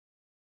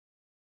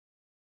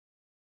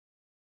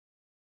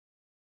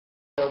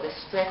So the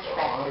stretch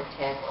factor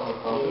test is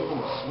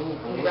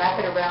you wrap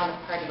it around a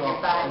part of your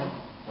body.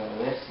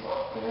 It's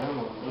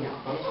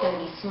going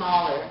to be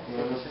smaller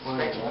since it's a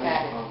stretchy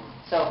fabric.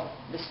 So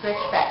the stretch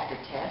factor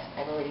test,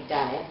 I've already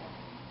done it,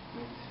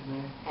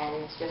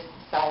 and it's just the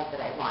size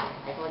that I want.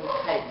 I've already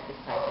cut it to the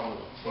size I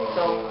need.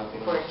 So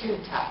for a tube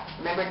top,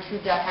 remember a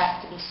tube top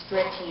has to be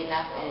stretchy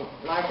enough and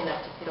large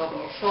enough to fit over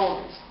your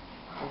shoulders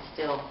and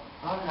still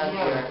hug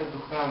your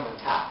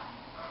top.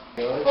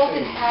 Fold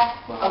in half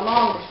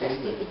along the stretch.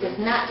 It does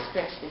not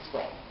stretch this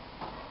way.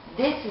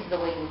 This is the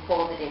way you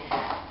fold it in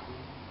half.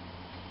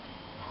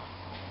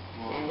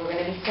 And we're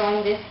going to be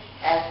sewing this,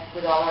 as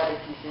with all other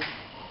pieces,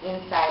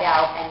 inside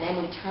out, and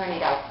then we turn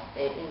it out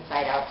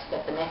inside out so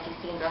that the messy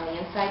seams are on the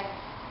inside.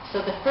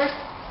 So the first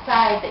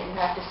side that you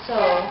have to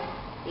sew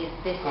is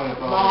this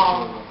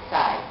long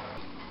side.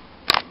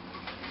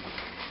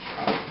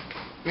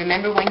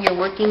 Remember, when you're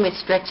working with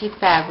stretchy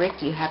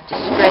fabric, you have to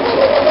stretch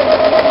it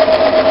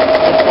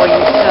before you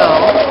sew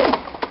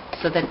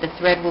so that the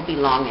thread will be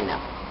long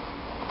enough.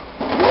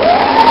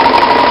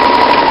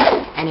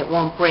 And it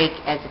won't break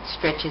as it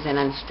stretches and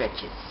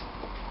unstretches.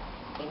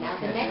 Okay, now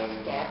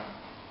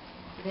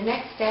the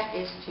next step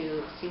is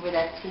to see where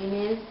that seam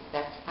is.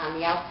 That's on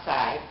the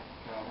outside.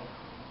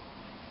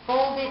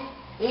 Fold it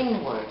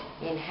inward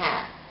in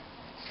half.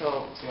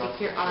 So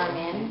stick your arm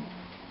in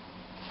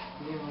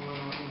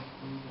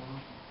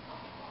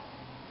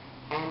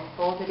and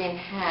fold it in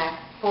half,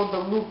 fold the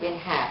loop in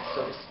half,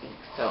 so to speak,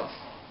 so.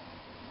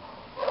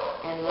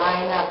 And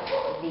line up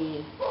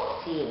the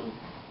seam.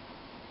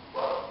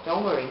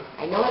 Don't worry,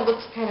 I know it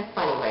looks kind of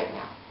funny right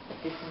now, but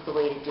this is the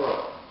way to do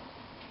it.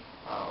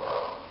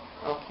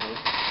 Okay,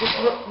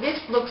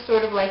 this looks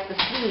sort of like the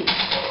sleeves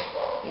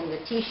in the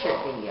t-shirt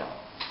video.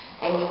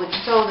 And you would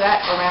sew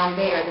that around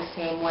there the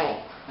same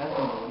way.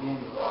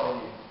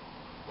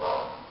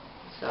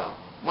 So,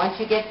 once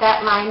you get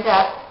that lined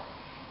up,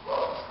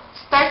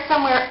 start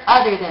somewhere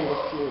other than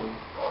the seam.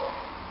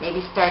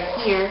 Maybe start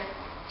here.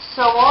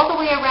 Sew all the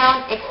way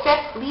around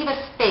except leave a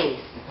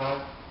space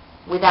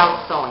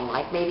without sewing,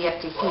 like maybe up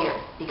to here,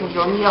 because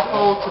you'll need a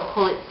hole to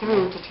pull it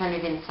through to turn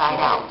it inside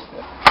out.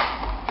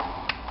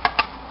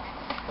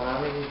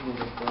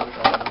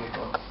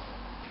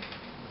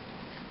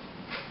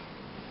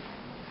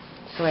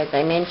 So as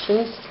I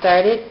mentioned,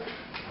 start it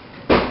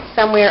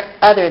somewhere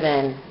other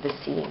than the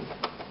seam,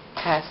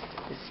 past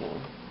the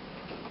seam.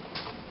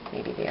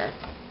 Maybe there.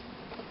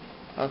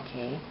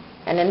 Okay.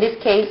 And in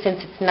this case,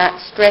 since it's not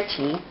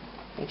stretchy,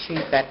 make sure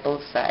you've got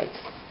both sides.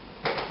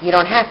 You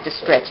don't have to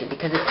stretch it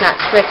because it's not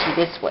stretchy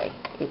this way.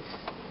 It's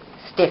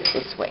stiff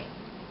this way.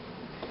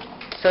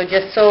 So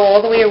just sew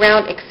all the way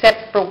around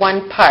except for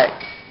one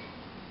part.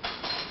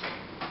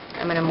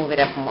 I'm going to move it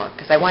up more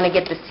because I want to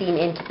get the seam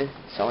into the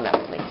sewn up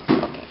place.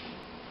 Okay.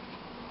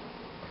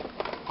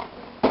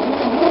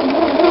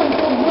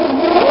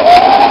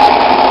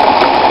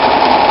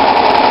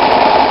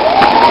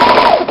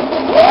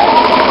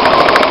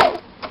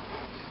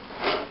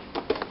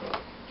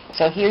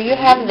 So here you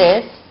have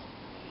this.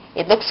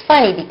 It looks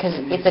funny because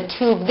it's a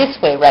tube this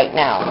way right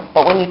now,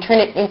 but when you turn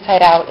it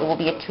inside out, it will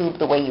be a tube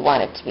the way you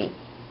want it to be.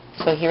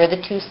 So here are the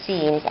two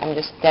seams. I'm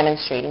just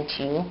demonstrating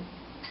to you.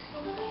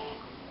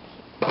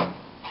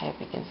 I hope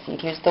you can see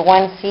it. Here's the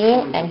one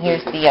seam, and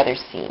here's the other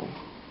seam.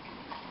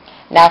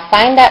 Now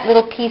find that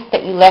little piece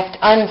that you left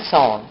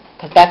unsewn,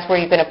 because that's where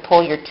you're going to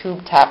pull your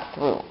tube top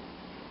through.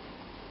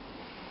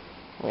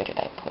 Where did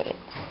I put it?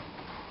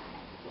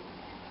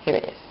 Here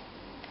it is.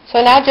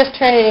 So now just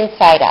turn it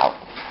inside out.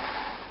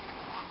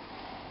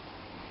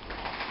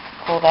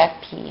 Pull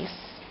that piece.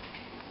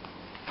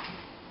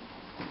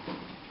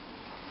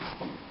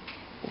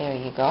 There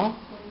you go.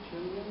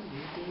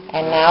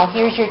 And now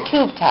here's your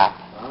tube top.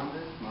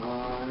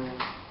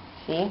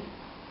 See?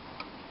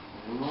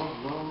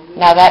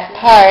 Now that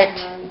part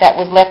that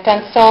was left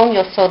unsewn,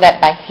 you'll sew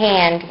that by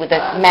hand with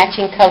a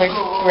matching colored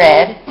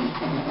thread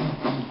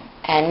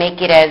and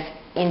make it as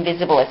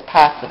invisible as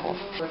possible.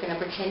 We're going to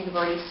pretend you've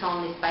already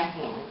sewn this by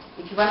hand.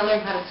 If you want to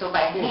learn how to sew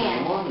by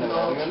hand, go to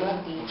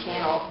the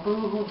channel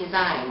Boo-Hoo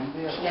Design.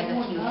 She has a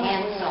few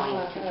hand sewing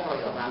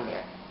tutorials on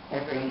there.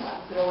 They're very useful.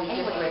 You could always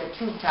just wear the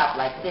tube top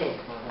like this.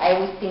 I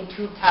always think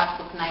tube tops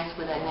look nice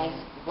with a nice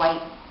white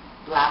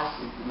blouse.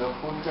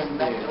 Just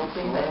left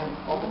open, but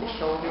over the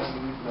shoulders.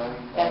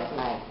 That's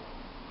nice.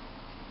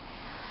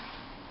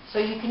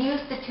 So you can use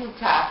the tube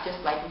top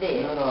just like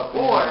this,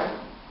 or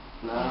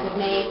you could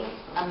make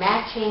a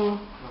matching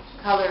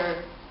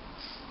color,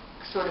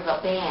 sort of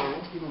a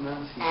band,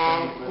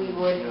 and we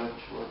would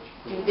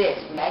do this.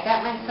 I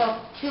got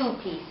myself two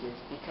pieces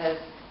because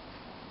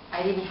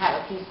I didn't have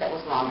a piece that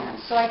was long enough.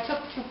 So I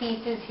took two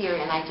pieces here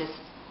and I just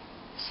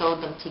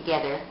sewed them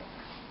together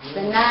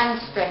the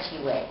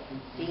non-stretchy way.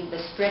 See,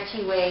 the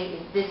stretchy way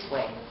is this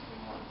way.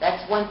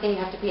 That's one thing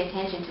you have to pay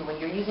attention to. When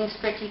you're using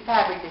stretchy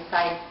fabric,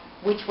 decide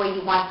which way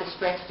you want the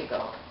stretch to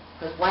go.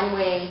 Because one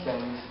way,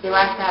 there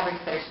are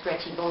fabrics that are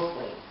stretchy both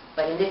ways.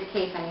 But in this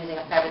case, I'm using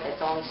a fabric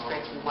that's only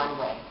stretchy one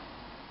way.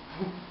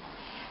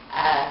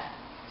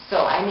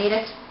 So I made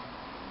a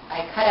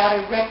I cut out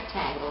a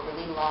rectangle,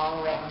 really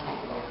long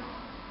rectangle.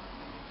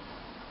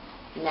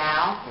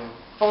 Now,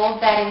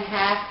 fold that in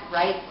half,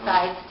 right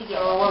sides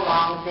together, go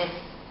along this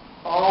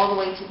all the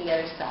way to the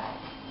other side,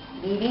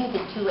 leaving the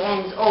two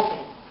ends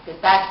open,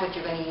 because that's what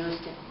you're going to use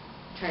to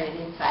turn it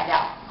inside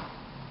out.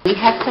 We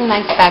have some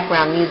nice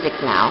background music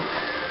now.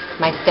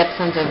 My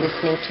stepsons are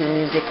listening to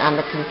music on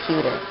the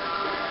computer.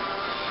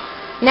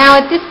 Now,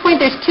 at this point,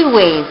 there's two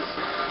ways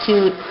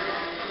to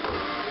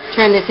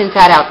turn this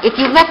inside out. If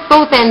you left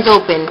both ends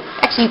open,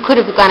 actually you could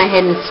have gone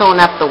ahead and sewn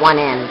up the one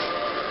end.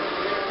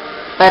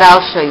 But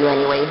I'll show you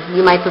anyway.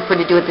 You might prefer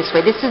to do it this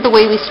way. This is the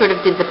way we sort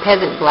of did the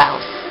peasant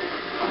blouse.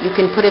 You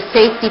can put a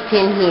safety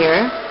pin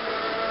here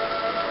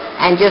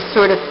and just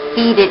sort of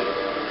feed it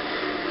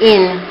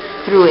in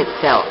through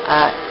itself.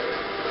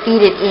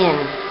 Feed it in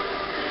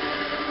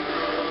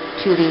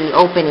to the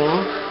opening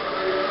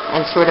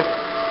and sort of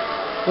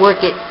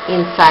work it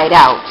inside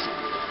out,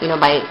 you know,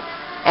 by,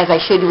 as I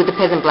showed you with the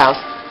peasant blouse,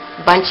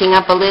 bunching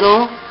up a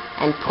little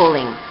and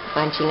pulling,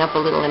 bunching up a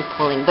little and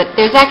pulling. But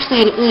there's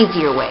actually an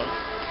easier way.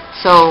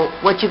 So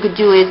what you could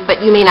do is,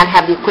 but you may not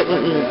have the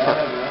equipment you need, so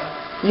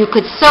you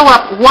could sew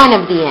up one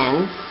of the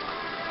ends,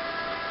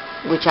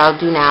 which I'll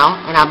do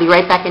now, and I'll be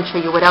right back and show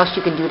you what else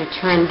you can do to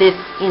turn this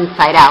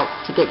inside out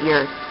to get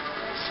your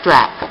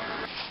strap.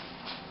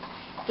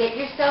 Get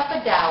yourself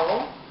a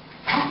dowel.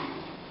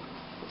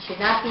 It should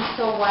not be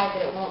so wide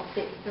that it won't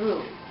fit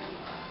through.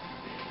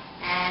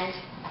 And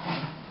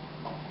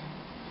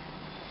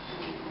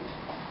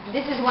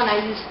this is one I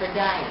use for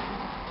dyeing.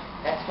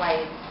 That's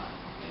why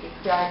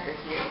it's darker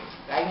here.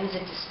 I use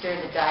it to stir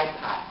the dye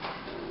pot.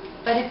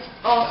 But it's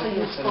also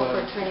useful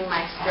for turning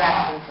my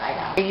straps inside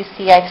out. Here you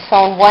see I've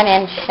sewn one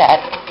end shut.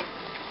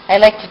 I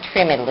like to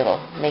trim it a little,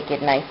 make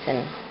it nice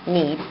and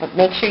neat, but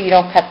make sure you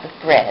don't cut the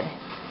thread.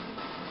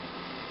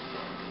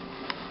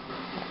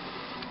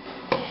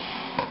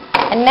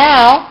 And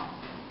now,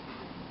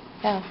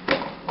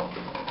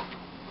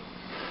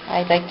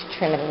 I'd like to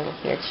trim it a little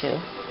here too.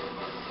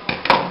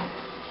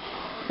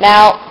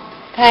 Now,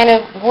 kind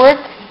of work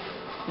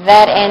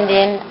that end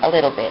in a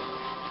little bit.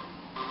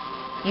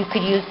 You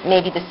could use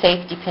maybe the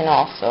safety pin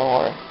also,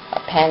 or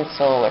a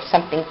pencil, or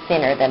something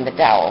thinner than the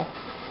dowel.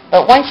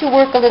 But once you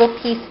work a little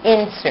piece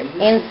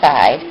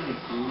inside,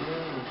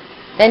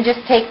 then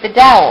just take the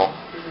dowel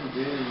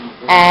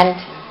and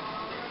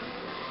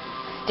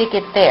stick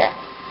it there.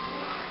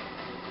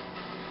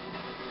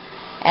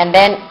 And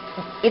then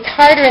it's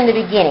harder in the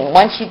beginning.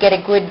 Once you get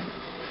a good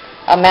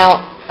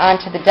amount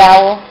onto the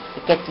dowel,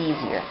 it gets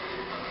easier.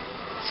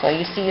 So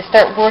you see, you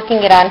start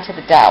working it onto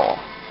the dowel.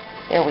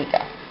 There we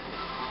go.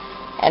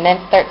 And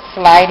then start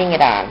sliding it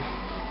on.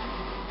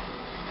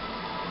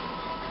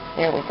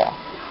 There we go.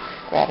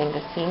 Grabbing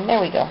the seam.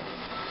 There we go.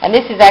 And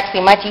this is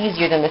actually much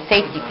easier than the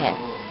safety pin.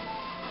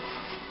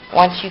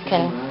 Once you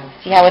can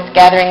see how it's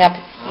gathering up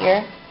here,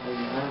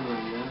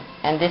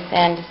 and this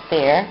end is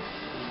there,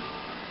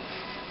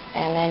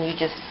 and then you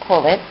just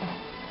pull it.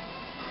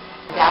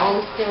 The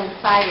dowel is still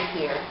inside of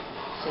here,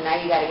 so now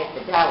you got to get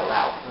the dowel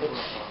out, which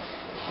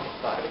I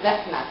thought of.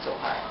 That's not so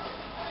hard.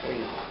 There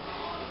you go.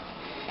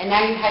 And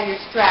now you have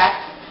your strap,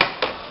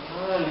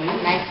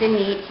 nice and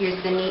neat. Here's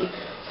the neat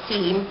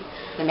seam.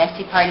 The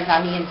messy part is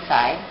on the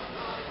inside,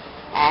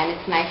 and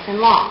it's nice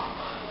and long.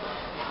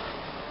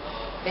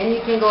 Then you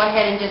can go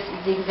ahead and just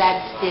zigzag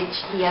stitch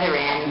the other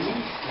end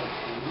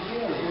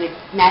with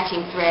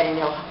matching thread, and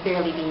it'll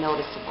barely be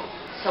noticeable.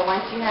 So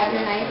once you have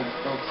your nice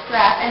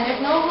strap, and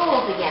there's no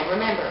rules again,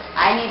 remember,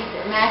 I need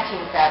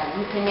matching fabric.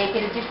 You can make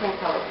it a different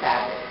color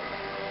fabric.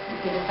 You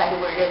can decide to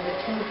wear it as a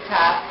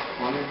Tubetop.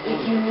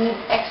 If you need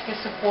extra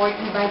support,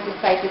 you might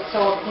decide to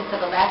sew a piece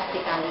of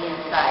elastic on the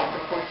inside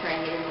before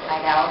turning it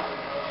inside out.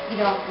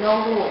 You know,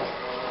 no rules.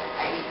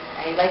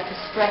 I like to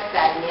stress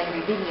that in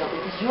every video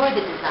because you're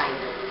the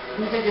designer.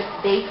 These are just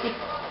basic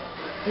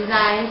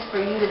designs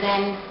for you to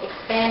then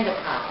expand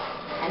upon.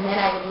 And then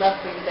I would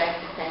love for you guys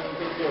to send me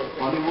videos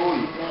that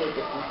you've made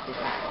with these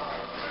designs.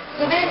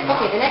 So then,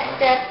 okay, the next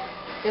step,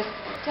 just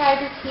tie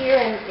this here,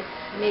 and it's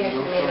maybe I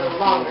should have made it a little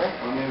longer.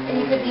 And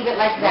you could leave it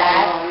like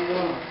that.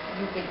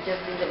 You could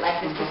just leave it like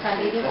this for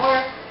sunbathing,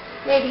 or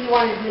maybe you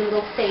wanted to be a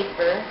little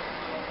safer,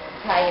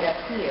 tie it up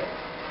here,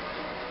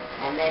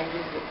 and then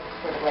use it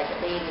sort of like a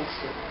bathing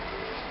suit.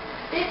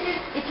 This is,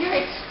 if you're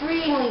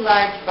extremely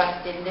large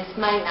busted, this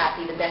might not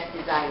be the best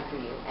design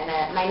for you. And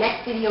my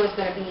next video is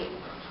going to be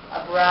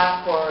a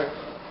bra for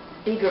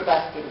bigger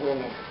busted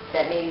women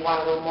that maybe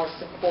want a little more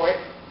support.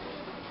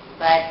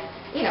 But,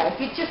 you know, if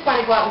you just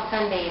want to go out and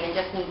sunbathe and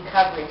just need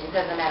coverage, it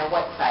doesn't matter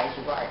what size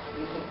you are.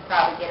 You can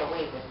probably get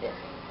away with this.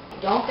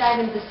 Don't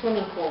dive into the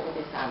swimming pool with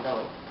this on,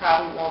 though. It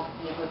probably won't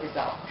be a good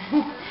result.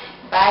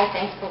 Bye.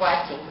 Thanks for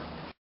watching.